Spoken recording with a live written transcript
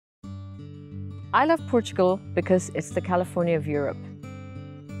I love Portugal because it's the California of Europe.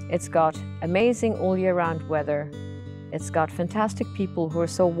 It's got amazing all year round weather. It's got fantastic people who are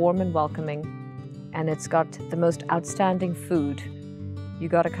so warm and welcoming. And it's got the most outstanding food. You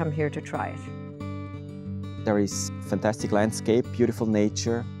gotta come here to try it. There is fantastic landscape, beautiful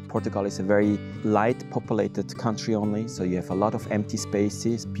nature. Portugal is a very light populated country only, so you have a lot of empty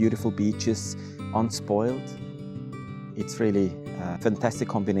spaces, beautiful beaches, unspoiled. It's really a fantastic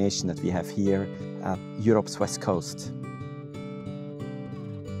combination that we have here at Europe's west coast.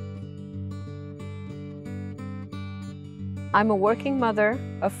 I'm a working mother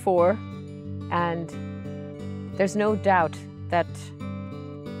of 4, and there's no doubt that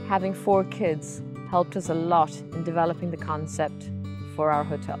having 4 kids helped us a lot in developing the concept for our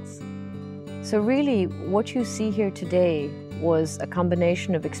hotels. So really, what you see here today was a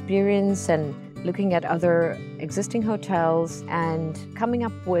combination of experience and looking at other existing hotels and coming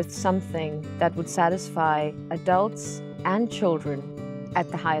up with something that would satisfy adults and children at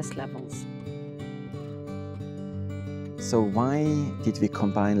the highest levels. So why did we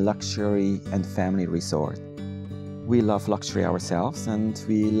combine luxury and family resort? We love luxury ourselves and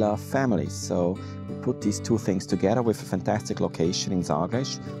we love families, so we put these two things together with a fantastic location in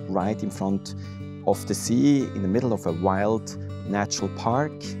Zagreb, right in front of the sea, in the middle of a wild natural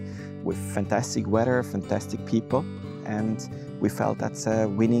park, with fantastic weather, fantastic people, and we felt that's a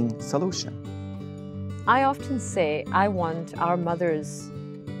winning solution. I often say I want our mothers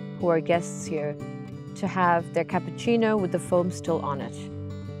who are guests here to have their cappuccino with the foam still on it,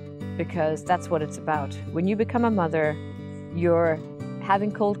 because that's what it's about. When you become a mother, you're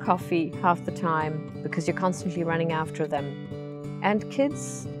having cold coffee half the time because you're constantly running after them. And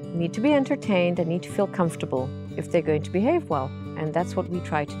kids need to be entertained and need to feel comfortable if they're going to behave well. And that's what we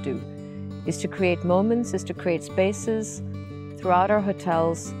try to do, is to create moments, is to create spaces throughout our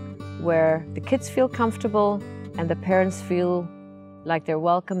hotels where the kids feel comfortable and the parents feel like they're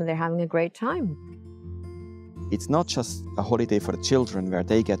welcome and they're having a great time. It's not just a holiday for the children where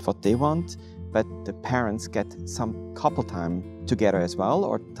they get what they want, but the parents get some couple time together as well,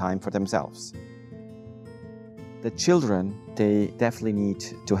 or time for themselves. The children, they definitely need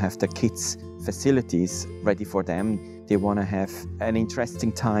to have the kids' facilities ready for them. They want to have an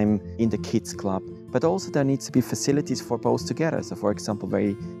interesting time in the kids' club, but also there needs to be facilities for both together. So for example,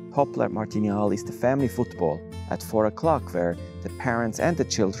 very popular at Martinhal is the family football at 4 o'clock, where the parents and the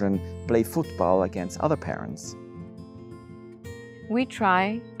children play football against other parents. We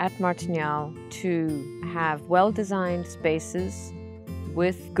try at Martinhal to have well-designed spaces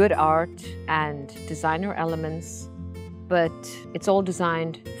with good art and designer elements, but it's all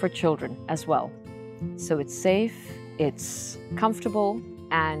designed for children as well. So it's safe, it's comfortable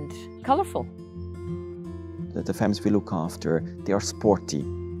and colorful. The families we look after, they are sporty.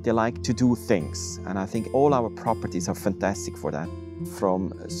 They like to do things, and I think all our properties are fantastic for that.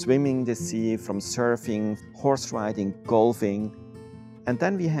 From swimming in the sea, from surfing, horse riding, golfing. And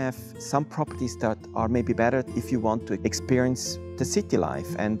then we have some properties that are maybe better if you want to experience the city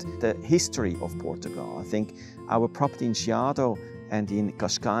life and the history of Portugal. I think our property in Chiado and in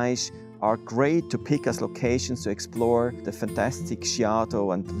Cascais are great to pick as locations to explore the fantastic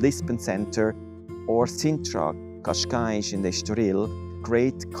Chiado and Lisbon Center, or Sintra, Cascais in the Estoril,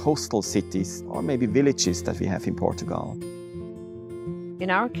 great coastal cities or maybe villages that we have in Portugal. In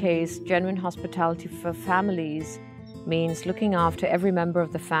our case, genuine hospitality for families means looking after every member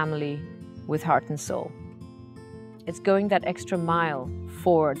of the family with heart and soul. It's going that extra mile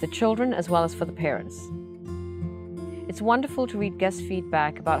for the children as well as for the parents. It's wonderful to read guest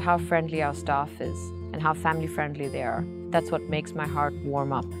feedback about how friendly our staff is and how family friendly they are. That's what makes my heart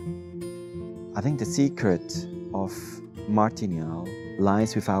warm up. I think the secret of Martinhal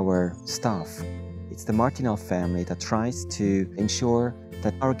lies with our staff. It's the Martinhal family that tries to ensure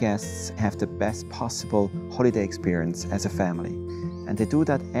that our guests have the best possible holiday experience as a family. And they do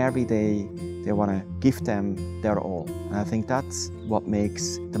that every day. They want to give them their all. And I think that's what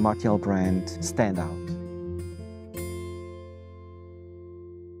makes the Martinhal brand stand out.